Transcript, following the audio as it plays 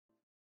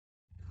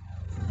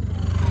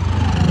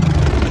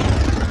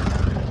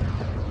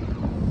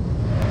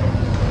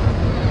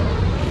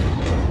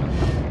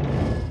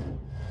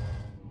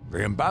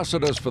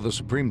Ambassadors for the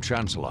Supreme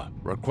Chancellor,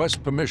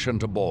 request permission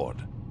to board.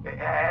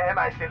 Am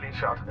I still in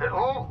shot?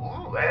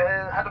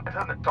 How do I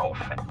turn it off?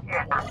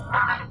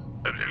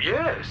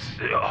 Yes,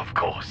 of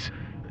course.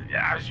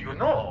 As you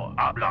know,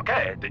 a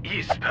blockade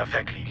is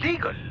perfectly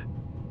legal.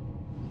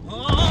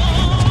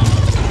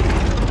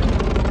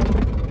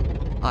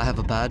 I have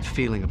a bad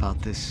feeling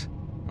about this.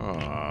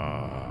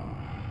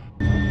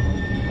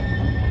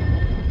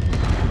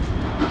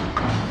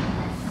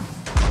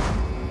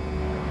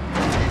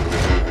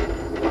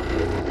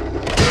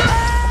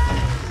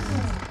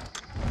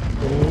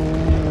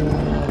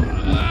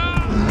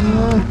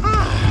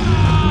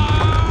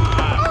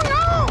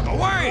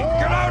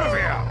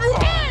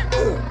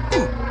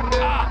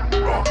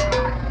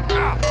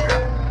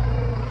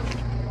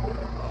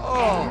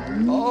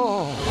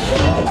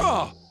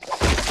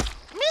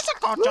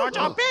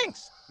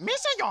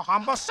 Missa, your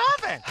humble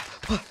servant.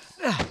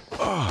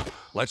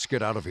 Let's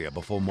get out of here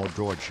before more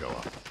droids show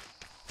up.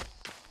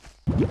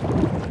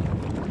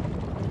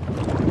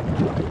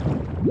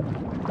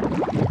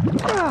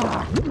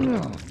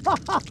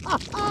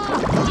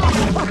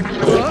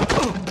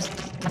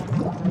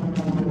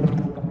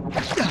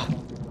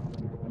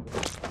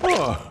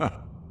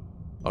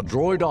 A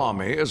droid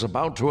army is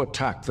about to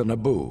attack the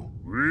Naboo.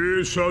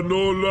 We shall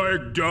no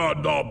like the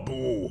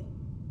Naboo.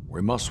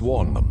 We must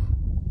warn them.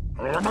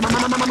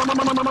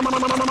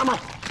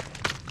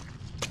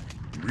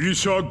 We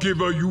shall give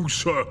a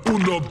user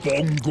una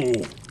bongo.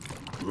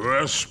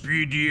 The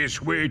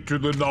speediest way to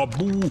the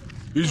Naboo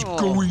is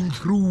going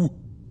through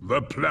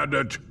the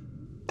planet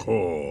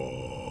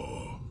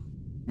core.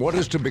 What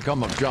is to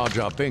become of Jar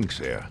Jar Binks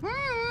here?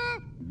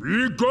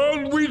 Be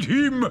gone with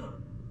him!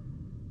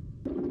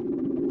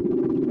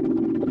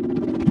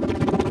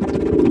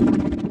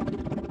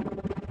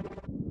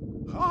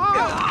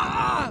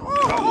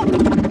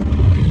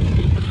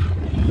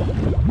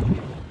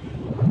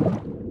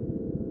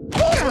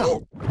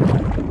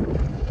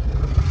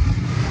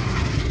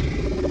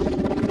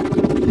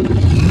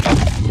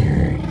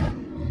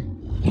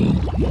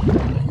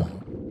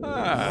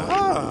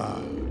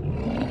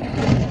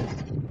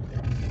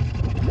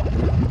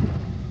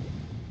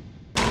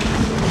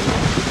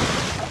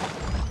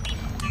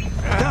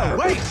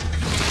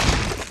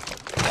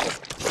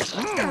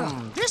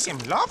 This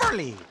seems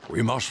lovely.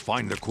 We must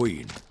find the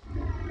Queen.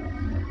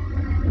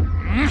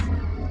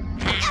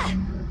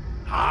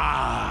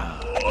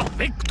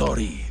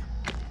 Victory!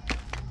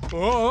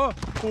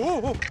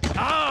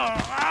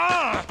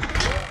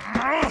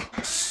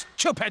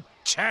 Stupid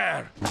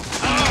chair!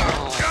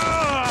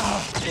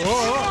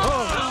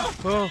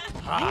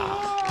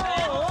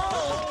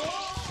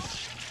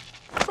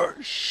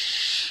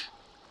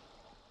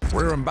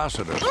 We're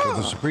ambassadors to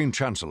the Supreme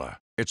Chancellor.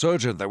 It's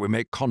urgent that we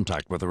make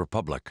contact with the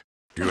Republic.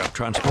 Do you have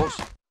transports?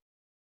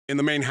 In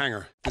the main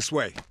hangar. This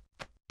way.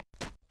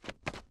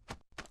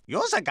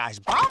 You're the guy's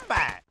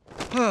bombat.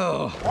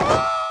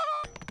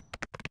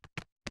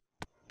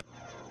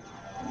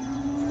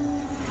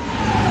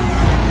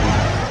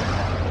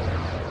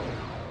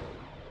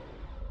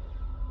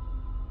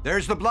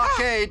 There's the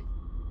blockade.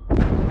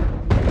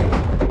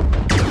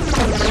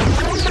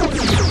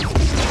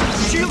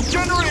 Shield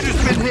generator's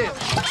been hit.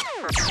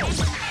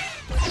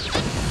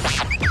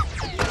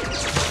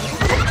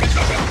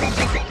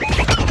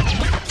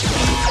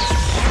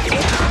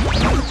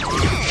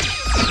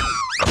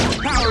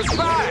 Power's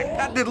back.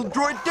 That little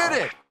droid did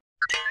it.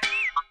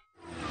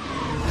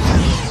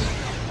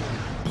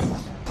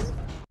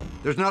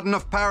 There's not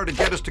enough power to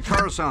get us to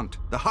Coruscant.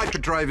 The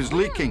hyperdrive is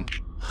leaking.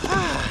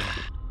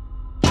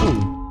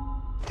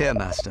 Here,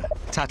 Master.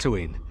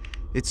 Tatooine.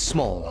 It's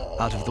small,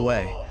 out of the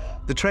way.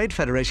 The Trade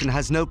Federation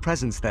has no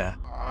presence there.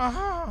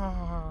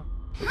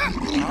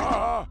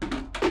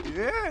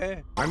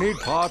 I need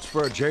parts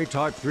for a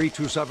J-Type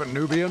 327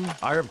 Nubian.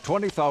 I have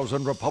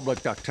 20,000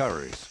 Republic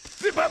Dactaries.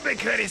 Republic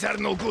credits are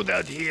no good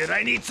out here.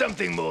 I need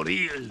something more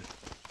real.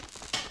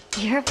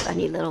 You're a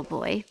funny little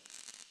boy.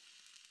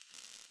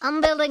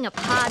 I'm building a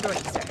pod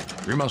racer.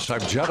 You must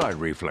have Jedi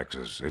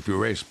reflexes if you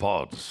race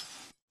pods.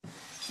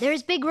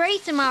 There's big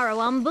race tomorrow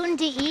on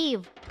Bunty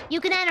Eve.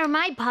 You can enter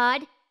my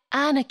pod.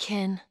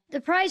 Anakin.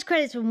 The prize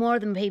credits will more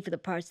than pay for the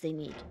parts they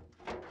need.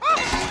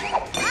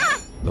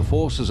 The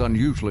Force is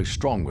unusually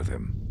strong with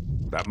him.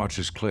 That much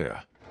is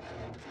clear.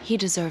 He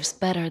deserves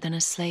better than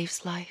a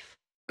slave's life.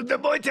 The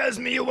boy tells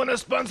me you want to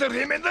sponsor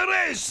him in the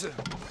race.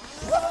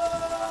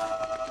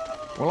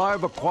 Well,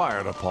 I've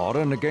acquired a pod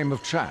in a game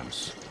of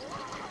chance.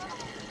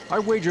 I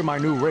wager my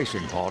new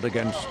racing pod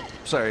against,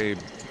 say,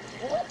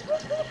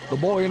 the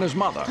boy and his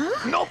mother.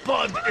 Huh? No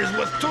pod is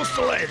worth 2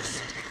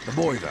 slaves. The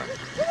boy, then.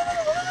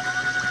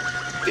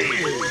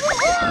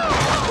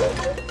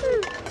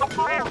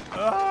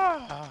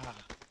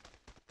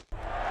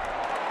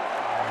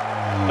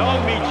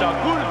 Tommy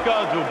Chakulka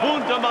du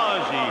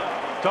Buntamagi,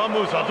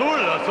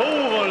 Tamusadula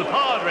Soul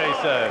Pod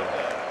Racers.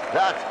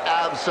 That's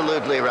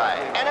absolutely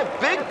right. And a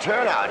big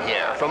turnout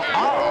here from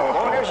all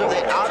corners of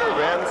the Outer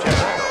Rim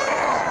territory.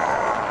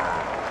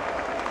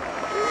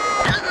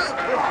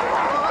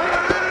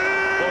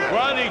 Con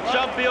Granny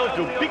Champion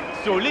to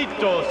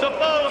Pixolito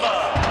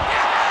Saporva.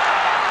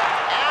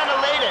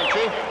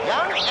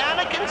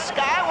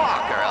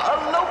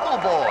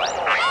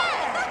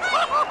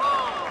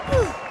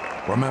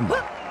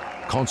 Remember,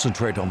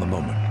 concentrate on the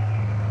moment.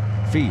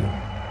 Feel,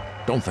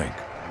 don't think.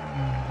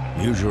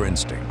 Use your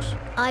instincts.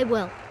 I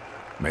will.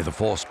 May the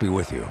Force be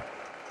with you.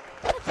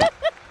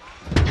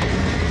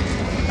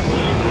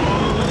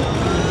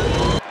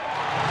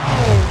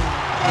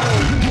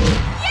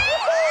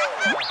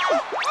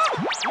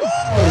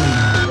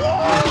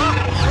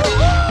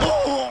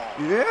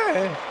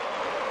 Yeah.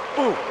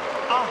 Oh.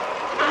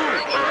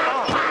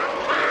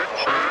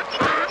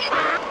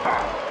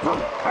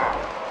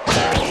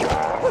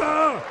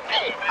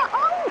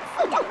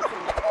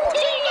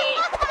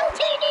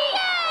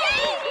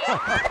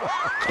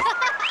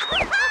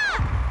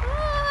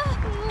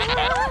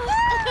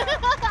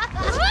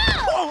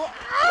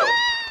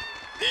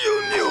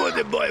 You knew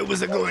the boy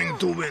was going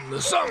to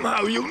win.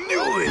 Somehow you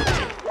knew it.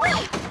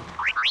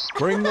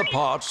 Bring the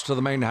parts to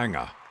the main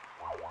hangar.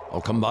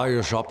 I'll come by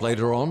your shop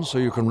later on so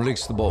you can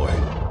release the boy.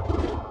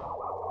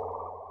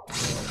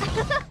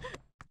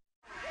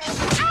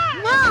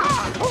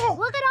 Mom!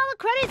 Look at all the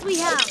credits we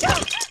have!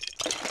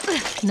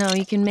 Now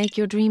you can make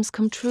your dreams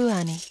come true,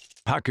 Annie.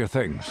 Pack your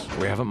things.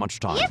 We haven't much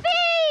time.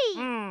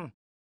 Yippee!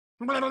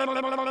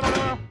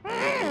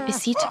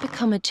 Is he to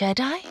become a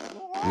Jedi?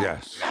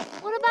 Yes.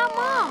 What about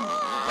Mom?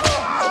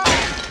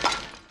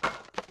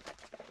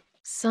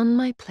 Son,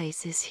 my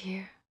place is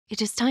here.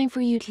 It is time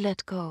for you to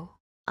let go.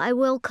 I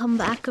will come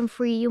back and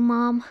free you,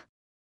 Mom.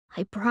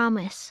 I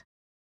promise.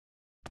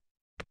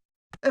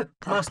 Oh,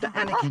 Master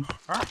Anakin.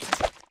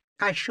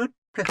 I should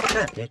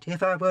prefer it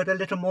if I were a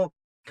little more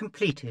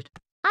completed.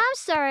 I'm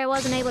sorry I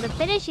wasn't able to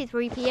finish you,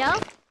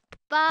 3PO.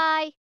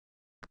 Bye.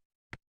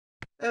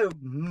 Oh,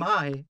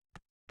 my.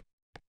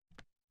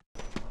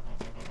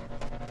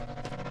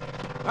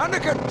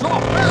 Anakin,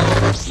 drop!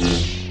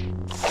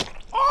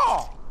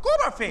 Oh,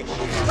 gooberfish!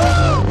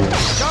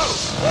 Go!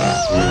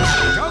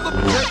 Tell them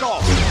to take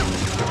off!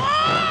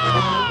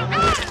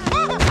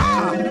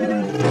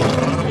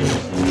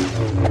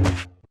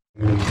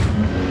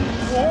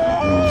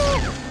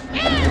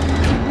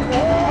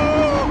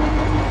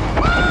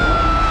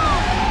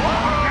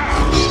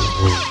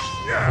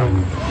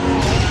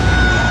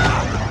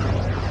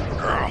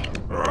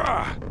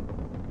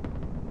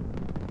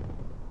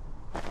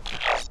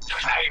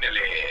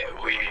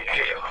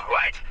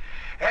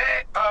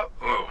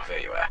 There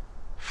you are.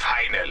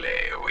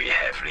 Finally, we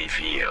have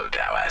revealed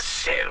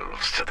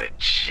ourselves to the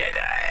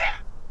Jedi.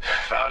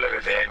 Follow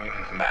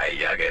them, my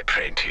young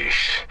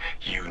apprentice.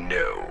 You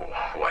know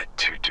what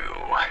to do.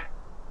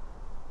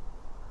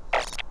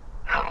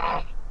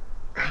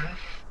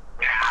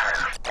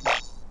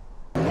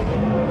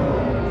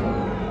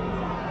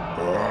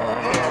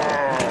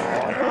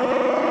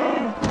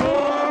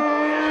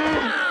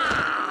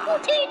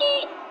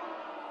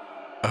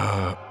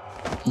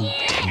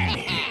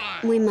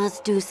 We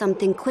must do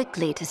something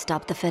quickly to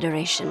stop the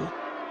Federation.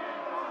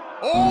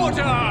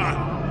 Order!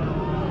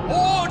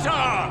 Order!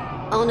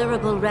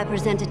 Honorable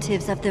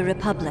representatives of the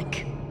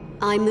Republic,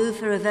 I move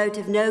for a vote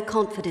of no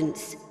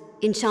confidence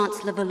in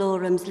Chancellor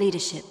Valorum's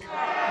leadership.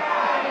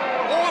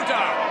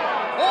 Order!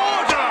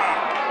 Order!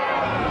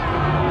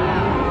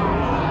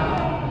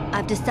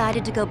 I've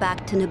decided to go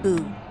back to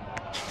Naboo.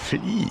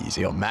 Please,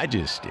 Your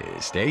Majesty,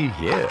 stay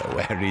here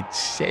where it's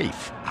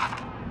safe.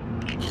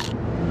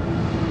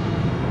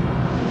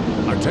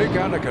 I take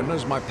Anakin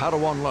as my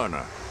Padawan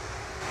learner.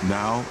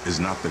 Now is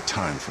not the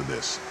time for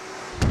this.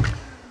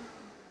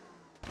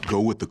 Go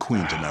with the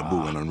Queen to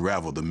Naboo and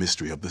unravel the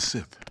mystery of the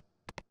Sith.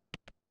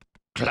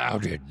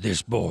 Clouded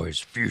this boy's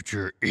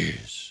future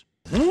is.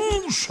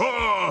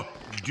 Whoosha!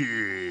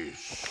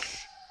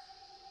 This.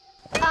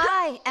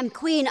 I am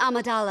Queen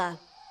Amidala.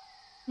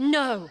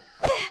 No.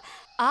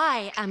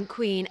 I am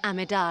Queen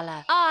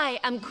Amidala. I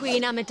am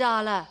Queen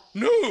Amidala.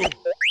 No!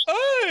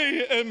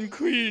 I am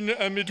Queen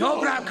Amidala.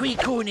 Dobra Queen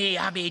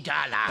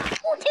Amidala.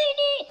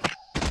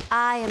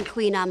 I am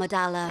Queen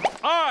Amidala.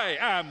 I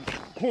am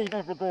Queen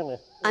Amidala.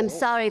 I'm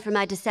sorry for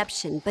my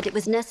deception, but it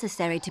was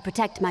necessary to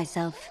protect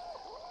myself.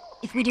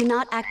 If we do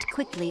not act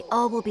quickly,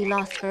 all will be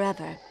lost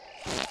forever.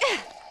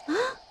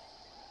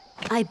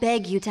 I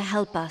beg you to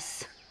help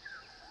us.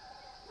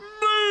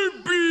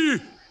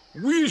 Maybe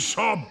we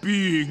are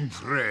being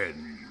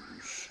friends.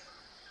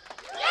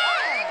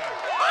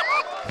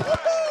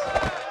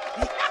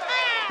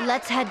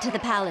 Let's head to the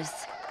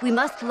palace. We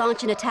must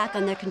launch an attack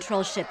on their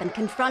control ship and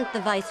confront the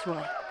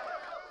Viceroy.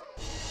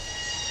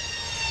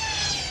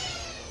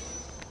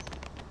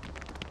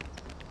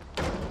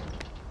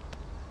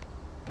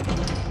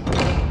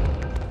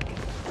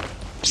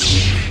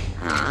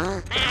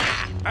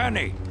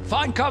 Annie,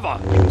 find cover!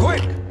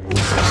 Quick!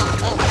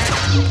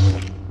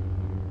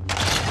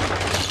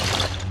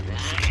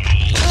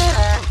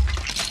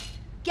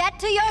 Get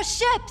to your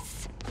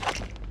ships!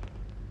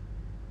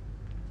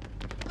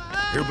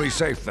 You'll be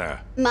safe there.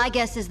 My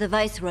guess is the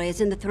Viceroy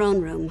is in the throne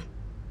room.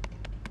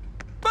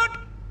 But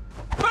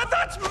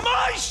that's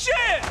my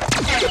ship!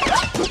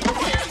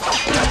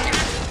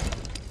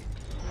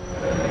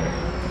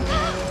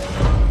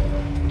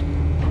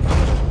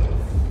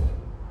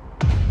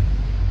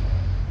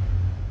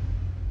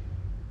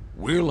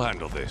 We'll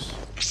handle this.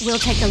 We'll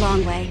take the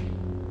long way.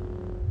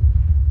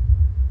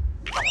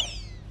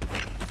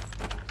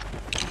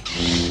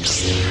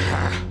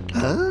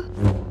 Huh?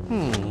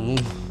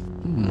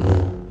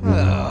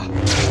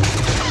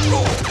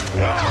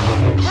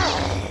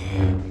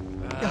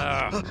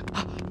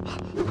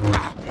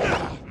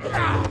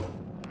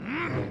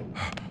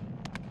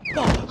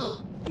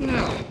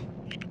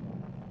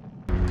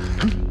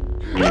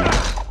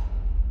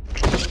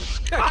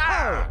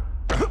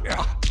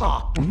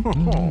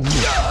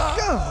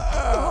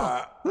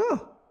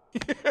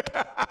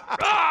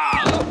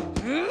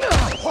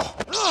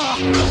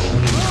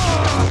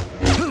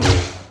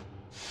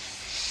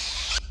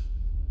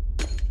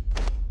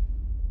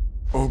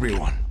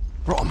 Obi-Wan,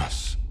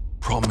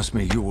 promise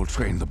me you will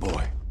train the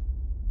boy.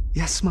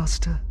 Yes,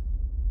 Master.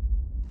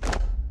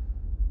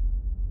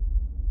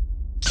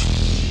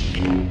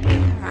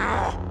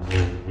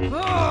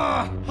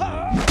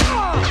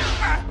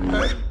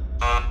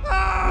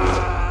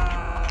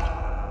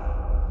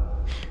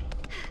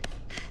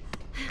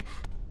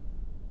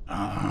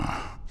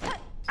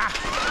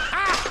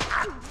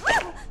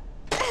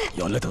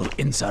 Your little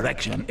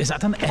insurrection is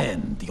at an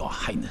end, Your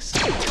Highness.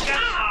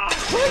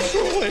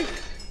 Personally,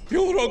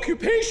 your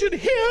occupation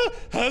here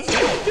has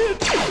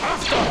ended.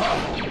 After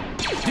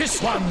her!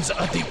 This one's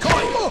a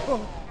decoy!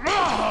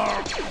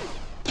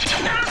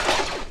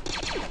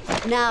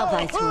 Now,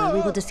 Viceroy,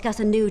 we will discuss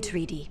a new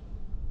treaty.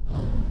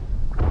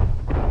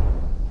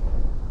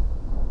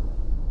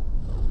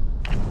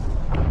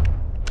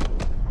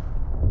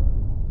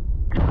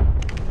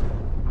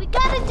 We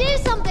gotta do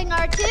something,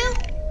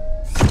 R2!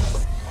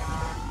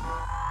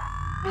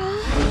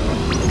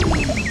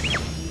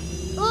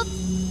 Oops.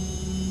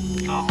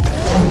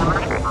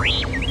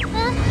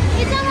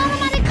 It's an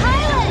automatic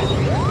pilot!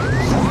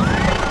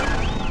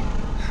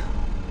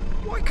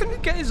 Why couldn't he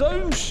get his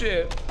own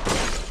ship?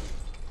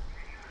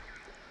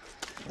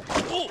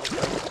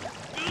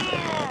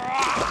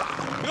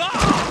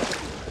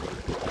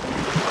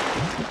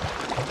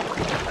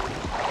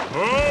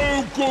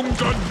 Oh,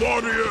 Gungan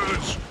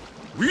warriors!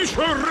 We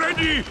are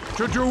ready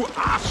to do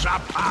Asa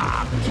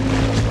part!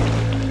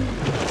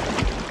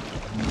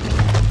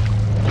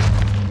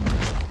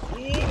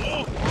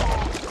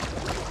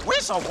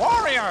 We're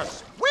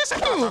warriors!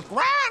 We're a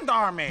grand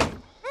army!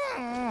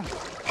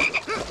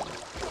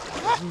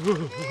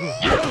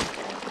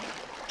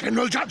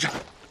 General Jaja,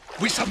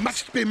 we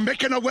must be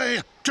making our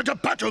way to the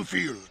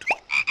battlefield.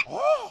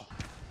 Oh.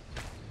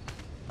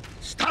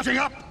 Starting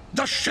up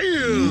the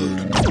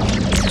shield!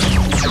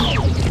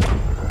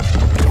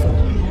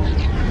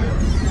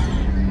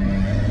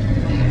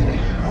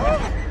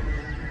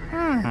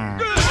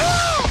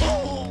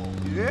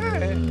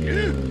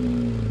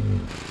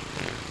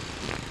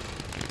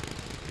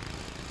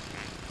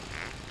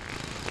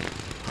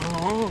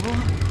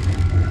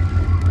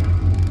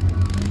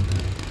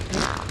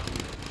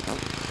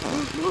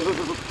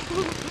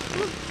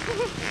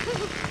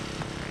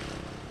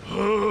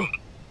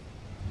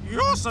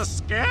 You're so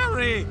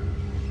scary!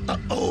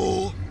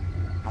 Uh-oh!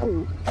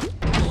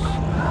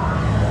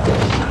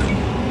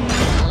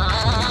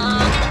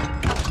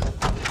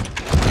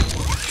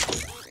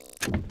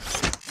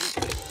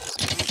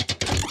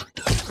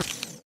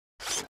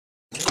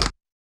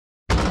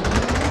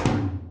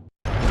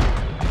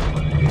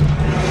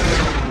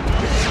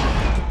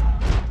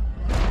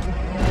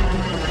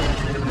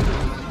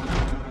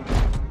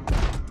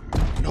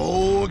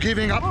 No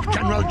giving up,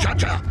 General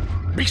Jaja!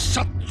 We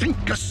shall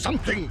think of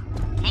something!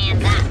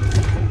 Hands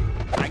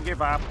up! I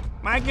give up.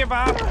 I give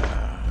up!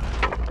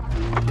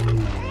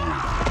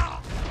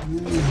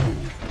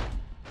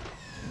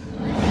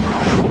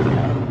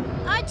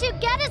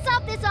 R2, get us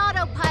off this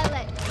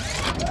autopilot!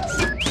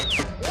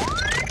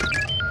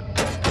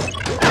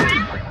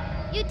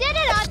 You did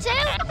it, R2!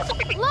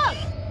 Look!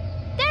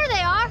 There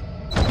they are!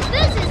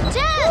 This is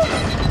tense!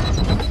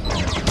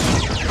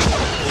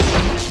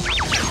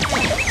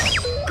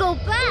 Go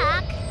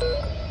back?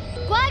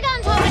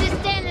 Qui-Gon told me to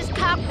stay in this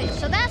cockpit,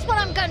 so that's what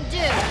I'm gonna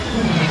do.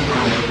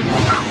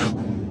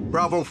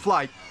 Bravo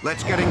flight,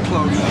 let's get in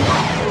close.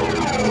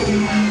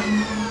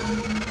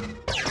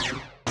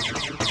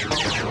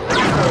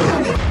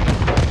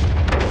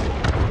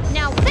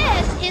 Now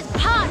this is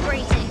pod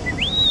racing.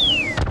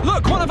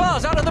 Look, one of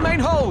ours out of the main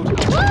hold! Woo!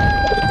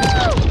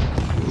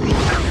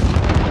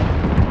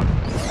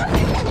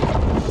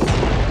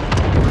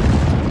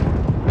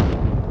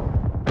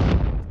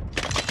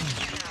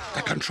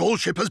 The control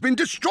ship has been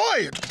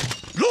destroyed!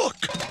 Look!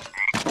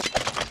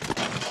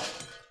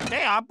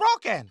 They are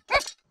broken!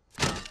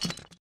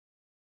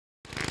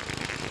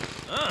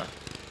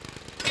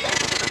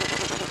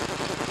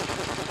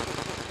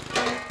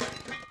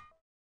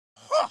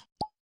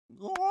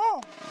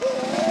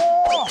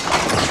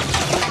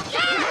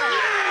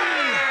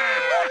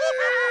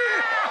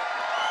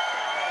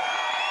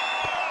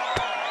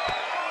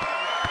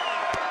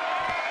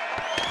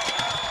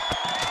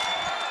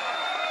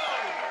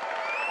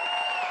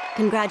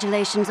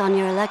 Congratulations on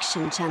your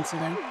election,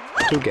 Chancellor.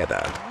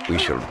 Together, we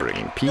shall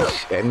bring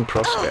peace and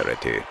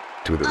prosperity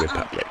to the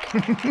Republic.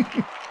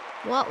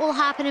 What will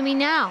happen to me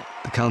now?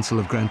 The Council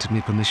have granted me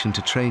permission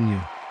to train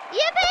you.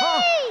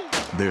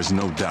 Yippee! There's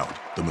no doubt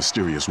the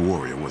mysterious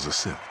warrior was a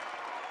Sith.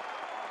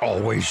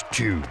 Always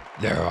two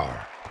there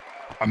are.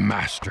 A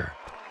master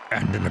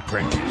and an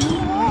apprentice.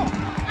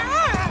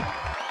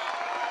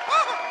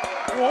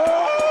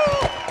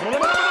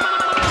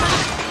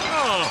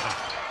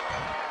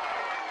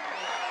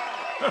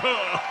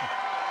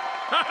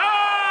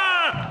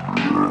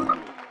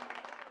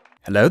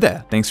 Hello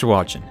there, thanks for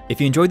watching.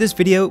 If you enjoyed this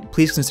video,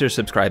 please consider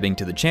subscribing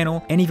to the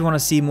channel, and if you want to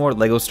see more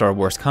LEGO Star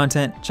Wars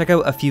content, check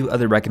out a few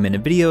other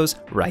recommended videos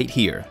right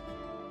here.